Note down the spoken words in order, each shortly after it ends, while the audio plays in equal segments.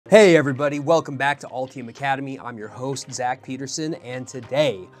Hey everybody, welcome back to Altium Academy. I'm your host, Zach Peterson, and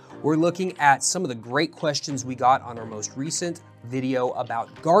today we're looking at some of the great questions we got on our most recent video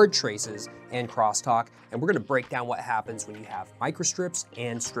about guard traces and crosstalk, and we're going to break down what happens when you have microstrips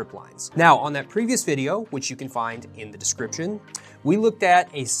and strip lines. Now, on that previous video, which you can find in the description, we looked at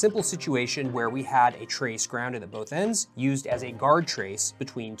a simple situation where we had a trace grounded at both ends used as a guard trace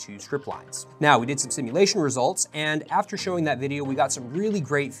between two strip lines. Now, we did some simulation results, and after showing that video, we got some really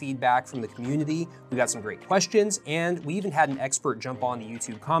great feedback from the community. We got some great questions, and we even had an expert jump on the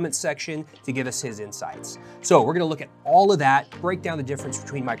YouTube comments section to give us his insights. So we're going to look at all of that, break down the difference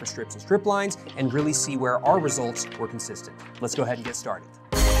between microstrips and strip lines, and really see where our results were consistent. Let's go ahead and get started.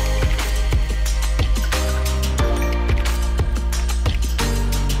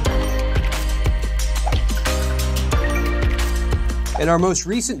 In our most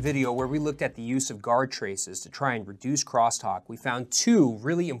recent video where we looked at the use of guard traces to try and reduce crosstalk, we found two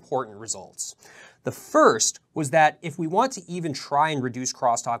really important results. The first was that if we want to even try and reduce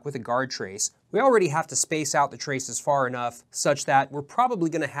crosstalk with a guard trace, we already have to space out the traces far enough such that we're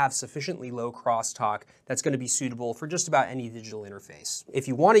probably going to have sufficiently low crosstalk that's going to be suitable for just about any digital interface. If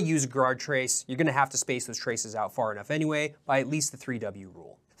you want to use a guard trace, you're going to have to space those traces out far enough anyway by at least the 3W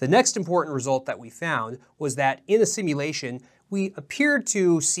rule. The next important result that we found was that in a simulation, we appeared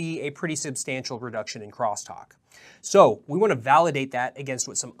to see a pretty substantial reduction in crosstalk. So we want to validate that against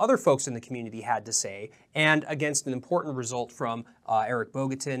what some other folks in the community had to say and against an important result from Eric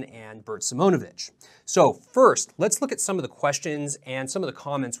Bogatin and Bert Simonovich. So first, let's look at some of the questions and some of the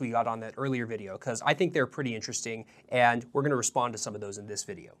comments we got on that earlier video because I think they're pretty interesting and we're going to respond to some of those in this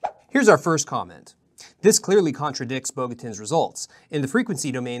video. Here's our first comment. This clearly contradicts Bogatin's results. In the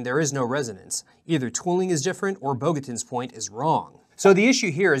frequency domain, there is no resonance. Either tooling is different or Bogatin's point is wrong. So the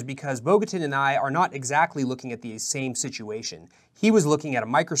issue here is because Bogatin and I are not exactly looking at the same situation. He was looking at a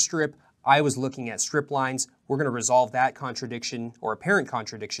microstrip, I was looking at strip lines. We're going to resolve that contradiction or apparent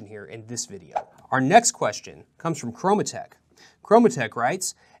contradiction here in this video. Our next question comes from Chromatech. Chromatech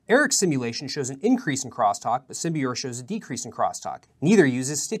writes, Eric's simulation shows an increase in crosstalk, but Symbior shows a decrease in crosstalk. Neither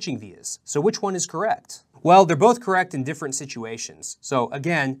uses stitching vias. So which one is correct? Well, they're both correct in different situations. So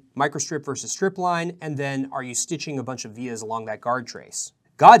again, microstrip versus strip line, and then are you stitching a bunch of vias along that guard trace?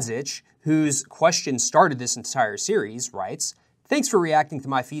 Godzich, whose question started this entire series, writes, Thanks for reacting to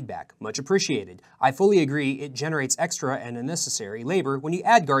my feedback. Much appreciated. I fully agree it generates extra and unnecessary labor when you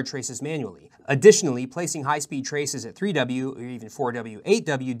add guard traces manually. Additionally, placing high-speed traces at 3W or even 4W,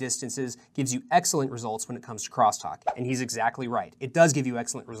 8W distances gives you excellent results when it comes to crosstalk. And he's exactly right. It does give you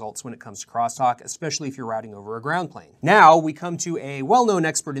excellent results when it comes to crosstalk, especially if you're routing over a ground plane. Now we come to a well-known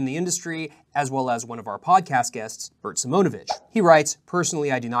expert in the industry, as well as one of our podcast guests, Bert Simonovich. He writes,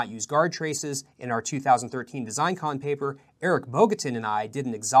 Personally, I do not use guard traces. In our 2013 DesignCon paper, Eric Bogatin and I did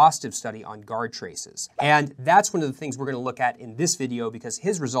an exhaustive study on guard traces. And that's one of the things we're going to look at in this video because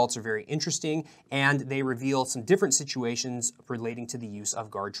his results are very interesting and they reveal some different situations relating to the use of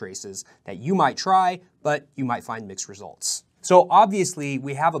guard traces that you might try, but you might find mixed results. So obviously,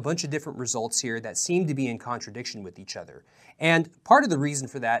 we have a bunch of different results here that seem to be in contradiction with each other. And part of the reason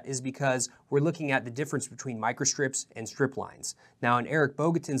for that is because we're looking at the difference between microstrips and strip lines. Now, in Eric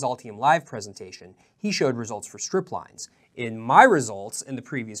Bogatin's Altium Live presentation, he showed results for strip lines. In my results in the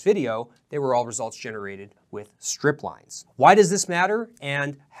previous video, they were all results generated with strip lines. Why does this matter?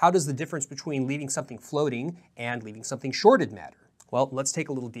 And how does the difference between leaving something floating and leaving something shorted matter? Well, let's take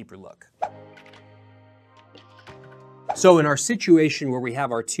a little deeper look. So in our situation where we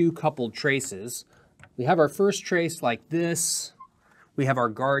have our two coupled traces, we have our first trace like this, we have our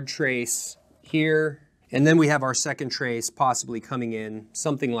guard trace here, and then we have our second trace possibly coming in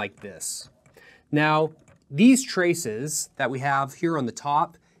something like this. Now, these traces that we have here on the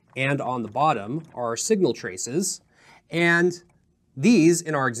top and on the bottom are signal traces, and these,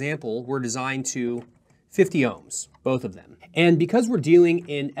 in our example, were designed to 50 ohms, both of them. And because we're dealing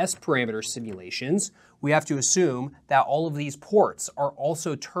in S-parameter simulations, we have to assume that all of these ports are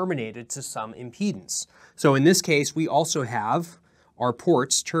also terminated to some impedance. So in this case, we also have our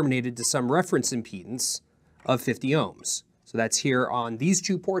ports terminated to some reference impedance of 50 ohms. So that's here on these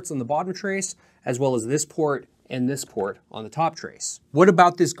two ports on the bottom trace, as well as this port and this port on the top trace. What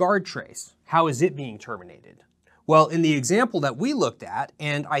about this guard trace? How is it being terminated? Well, in the example that we looked at,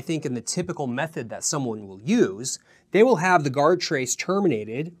 and I think in the typical method that someone will use, they will have the guard trace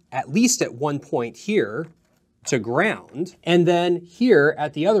terminated at least at one point here to ground, and then here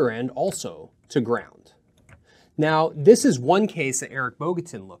at the other end also to ground. Now, this is one case that Eric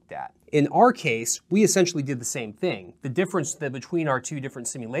Bogatin looked at. In our case, we essentially did the same thing. The difference between our two different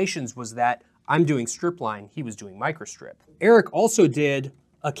simulations was that I'm doing strip line, he was doing microstrip. Eric also did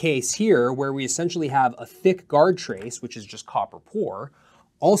a case here where we essentially have a thick guard trace, which is just copper pour,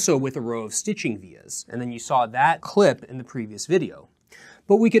 also with a row of stitching vias. And then you saw that clip in the previous video.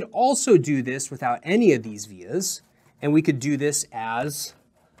 But we could also do this without any of these vias, and we could do this as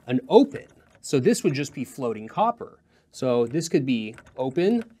an open. So this would just be floating copper. So this could be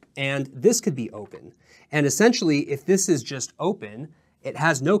open, and this could be open. And essentially, if this is just open, it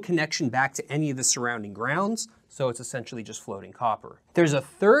has no connection back to any of the surrounding grounds, so it's essentially just floating copper. There's a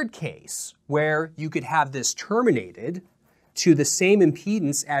third case where you could have this terminated to the same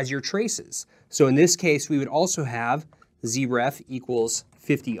impedance as your traces. So in this case, we would also have Zref equals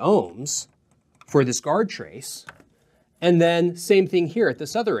 50 ohms for this guard trace. And then same thing here at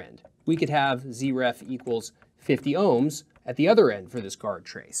this other end. We could have Zref equals 50 ohms at the other end for this guard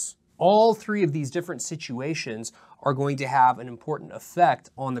trace. All three of these different situations are going to have an important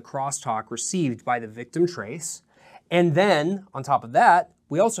effect on the crosstalk received by the victim trace. And then, on top of that,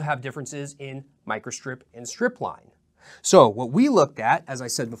 we also have differences in microstrip and stripline. So what we looked at, as I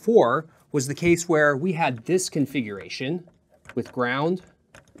said before, was the case where we had this configuration with ground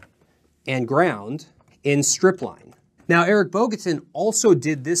and ground in stripline. Now, Eric Bogatin also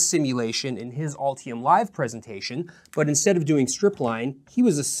did this simulation in his Altium Live presentation, but instead of doing stripline, he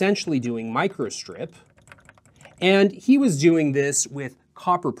was essentially doing microstrip, and he was doing this with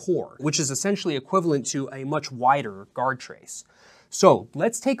copper pour, which is essentially equivalent to a much wider guard trace. So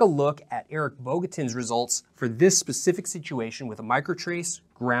let's take a look at Eric Bogatin's results for this specific situation with a microtrace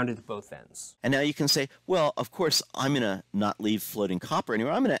grounded at both ends. And now you can say, well, of course, I'm going to not leave floating copper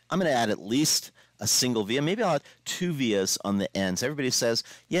anywhere. I'm going to add at least a single via. Maybe I'll add 2 vias on the ends. Everybody says,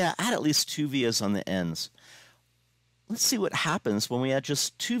 yeah, add at least 2 vias on the ends. Let's see what happens when we add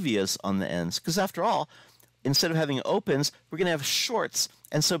just 2 vias on the ends. Because after all, instead of having opens, we're going to have shorts.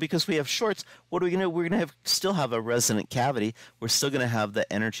 And so because we have shorts, what are we going to do? We're going to still have a resonant cavity. We're still going to have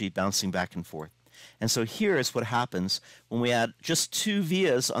the energy bouncing back and forth. And so here is what happens when we add just 2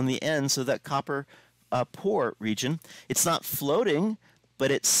 vias on the ends of that copper pour region. It's not floating,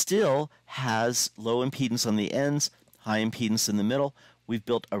 but it still has low impedance on the ends, high impedance in the middle. We've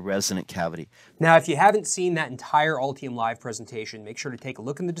built a resonant cavity. Now, if you haven't seen that entire Altium Live presentation, make sure to take a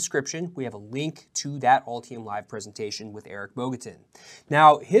look in the description. We have a link to that Altium Live presentation with Eric Bogatin.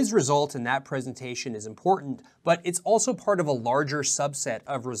 Now, his result in that presentation is important, but it's also part of a larger subset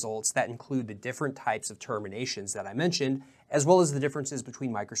of results that include the different types of terminations that I mentioned, as well as the differences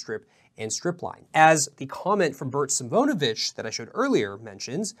between microstrip and stripline. As the comment from Bert Simonovich that I showed earlier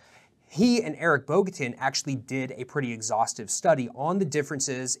mentions, he and Eric Bogatin actually did a pretty exhaustive study on the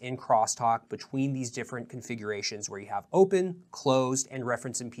differences in crosstalk between these different configurations where you have open, closed, and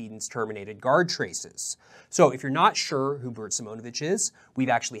reference impedance terminated guard traces. So if you're not sure who Bert Simonovich is, we've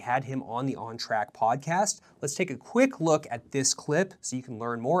actually had him on the On Track podcast. Let's take a quick look at this clip so you can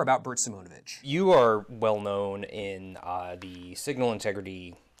learn more about Bert Simonovich. You are well known in the signal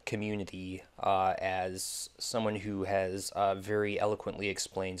integrity community as someone who has very eloquently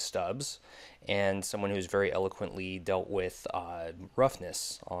explained stubs and someone who's very eloquently dealt with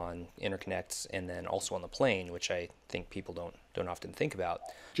roughness on interconnects and then also on the plane, which I think people don't often think about.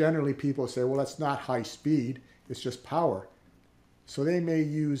 Generally, people say, well, that's not high speed, it's just power. So they may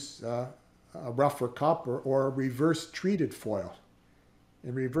use a rougher copper or a reverse treated foil.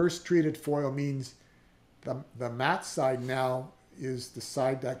 And reverse treated foil means the matte side now is the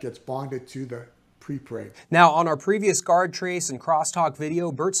side that gets bonded to the prepreg. Now, on our previous guard trace and crosstalk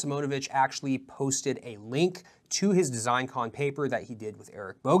video, Bert Simonovich actually posted a link to his DesignCon paper that he did with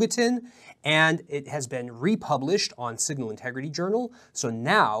Eric Bogatin, and it has been republished on Signal Integrity Journal. So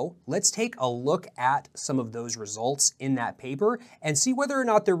now, let's take a look at some of those results in that paper and see whether or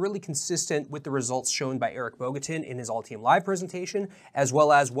not they're really consistent with the results shown by Eric Bogatin in his Altium Live presentation, as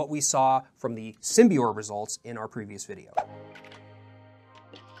well as what we saw from the Symbior results in our previous video.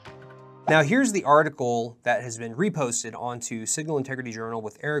 Now here's the article that has been reposted onto Signal Integrity Journal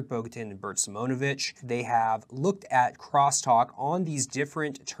with Eric Bogatin and Bert Simonovich. They have looked at crosstalk on these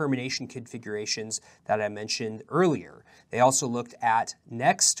different termination configurations that I mentioned earlier. They also looked at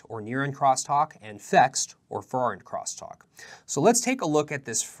next or near-end crosstalk and fexed or far-end crosstalk. So let's take a look at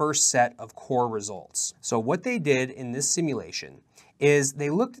this first set of core results. So what they did in this simulation is they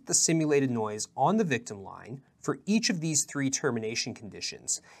looked at the simulated noise on the victim line for each of these 3 termination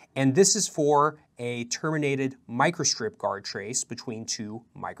conditions. And this is for a terminated microstrip guard trace between 2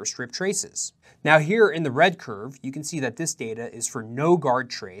 microstrip traces. Now here in the red curve, you can see that this data is for no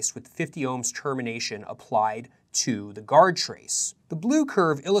guard trace with 50 ohms termination applied to the guard trace. The blue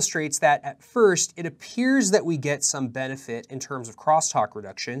curve illustrates that at first it appears that we get some benefit in terms of crosstalk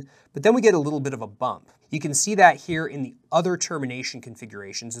reduction, but then we get a little bit of a bump. You can see that here in the other termination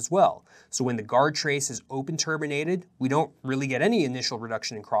configurations as well. So when the guard trace is open terminated, we don't really get any initial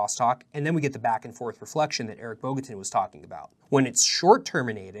reduction in crosstalk, and then we get the back and forth reflection that Eric Bogatin was talking about. When it's short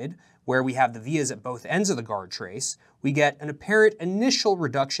terminated, where we have the vias at both ends of the guard trace, we get an apparent initial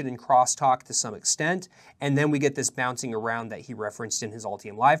reduction in crosstalk to some extent, and then we get this bouncing around that he referenced in his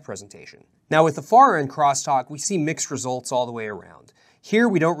Altium Live presentation. Now with the far end crosstalk, we see mixed results all the way around. Here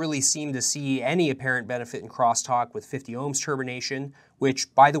we don't really seem to see any apparent benefit in crosstalk with 50 ohms termination,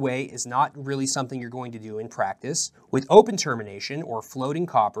 which, by the way, is not really something you're going to do in practice. With open termination, or floating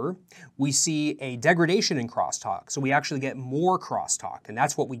copper, we see a degradation in crosstalk, so we actually get more crosstalk, and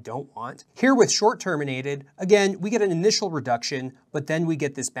that's what we don't want. Here with short terminated, again, we get an initial reduction, but then we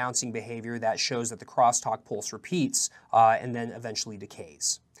get this bouncing behavior that shows that the crosstalk pulse repeats and then eventually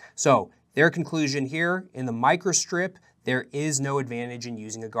decays. So their conclusion here, in the microstrip, there is no advantage in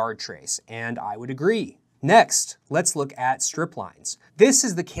using a guard trace, and I would agree. Next, let's look at strip lines. This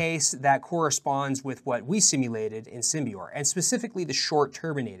is the case that corresponds with what we simulated in Symbior, and specifically the short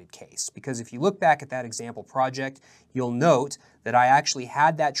terminated case, because if you look back at that example project, you'll note that I actually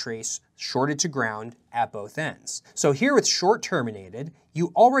had that trace shorted to ground at both ends. So here with short terminated,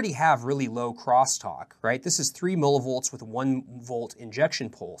 you already have really low crosstalk, right? This is 3 millivolts with a 1 volt injection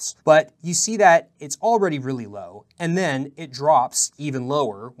pulse, but you see that it's already really low, and then it drops even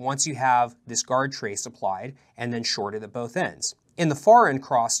lower once you have this guard trace applied and then shorted at both ends. In the far end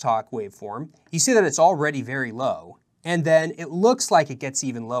crosstalk waveform, you see that it's already very low, and then it looks like it gets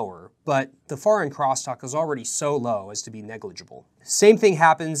even lower, but the far end crosstalk is already so low as to be negligible. Same thing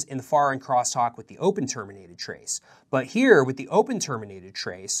happens in the far end crosstalk with the open terminated trace. But here with the open terminated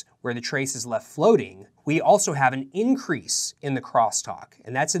trace, where the trace is left floating, we also have an increase in the crosstalk,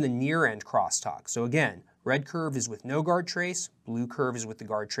 and that's in the near end crosstalk. So again, red curve is with no guard trace, blue curve is with the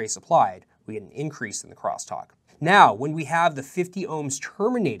guard trace applied. We get an increase in the crosstalk. Now, when we have the 50 ohms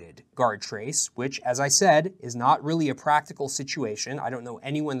terminated guard trace, which, as I said, is not really a practical situation. I don't know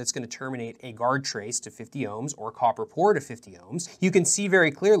anyone that's going to terminate a guard trace to 50 ohms or copper pour to 50 ohms. You can see very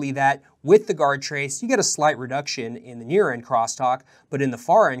clearly that with the guard trace, you get a slight reduction in the near end crosstalk, but in the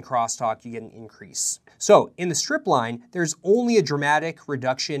far end crosstalk, you get an increase. So in the strip line, there's only a dramatic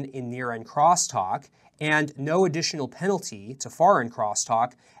reduction in near end crosstalk and no additional penalty to far end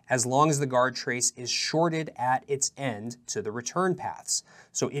crosstalk as long as the guard trace is shorted at its end to the return paths.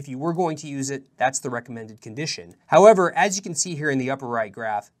 So if you were going to use it, that's the recommended condition. However, as you can see here in the upper right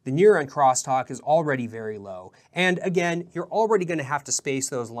graph, the near end crosstalk is already very low. And again, you're already going to have to space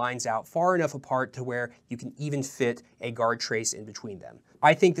those lines out far enough apart to where you can even fit a guard trace in between them.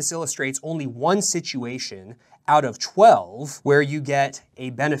 I think this illustrates only one situation out of 12 where you get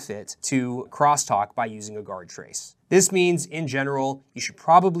a benefit to crosstalk by using a guard trace. This means, in general, you should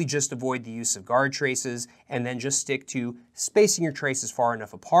probably just avoid the use of guard traces and then just stick to spacing your traces far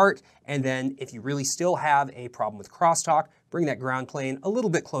enough apart. And then if you really still have a problem with crosstalk, bring that ground plane a little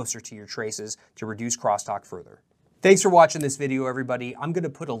bit closer to your traces to reduce crosstalk further. Thanks for watching this video, everybody. I'm going to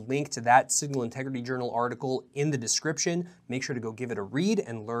put a link to that Signal Integrity Journal article in the description. Make sure to go give it a read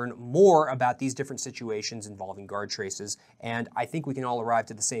and learn more about these different situations involving guard traces. And I think we can all arrive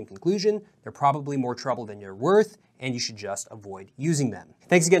to the same conclusion. They're probably more trouble than they're worth, and you should just avoid using them.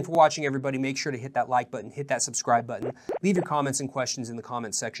 Thanks again for watching, everybody. Make sure to hit that like button, hit that subscribe button. Leave your comments and questions in the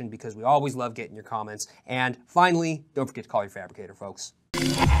comments section because we always love getting your comments. And finally, don't forget to call your fabricator, folks.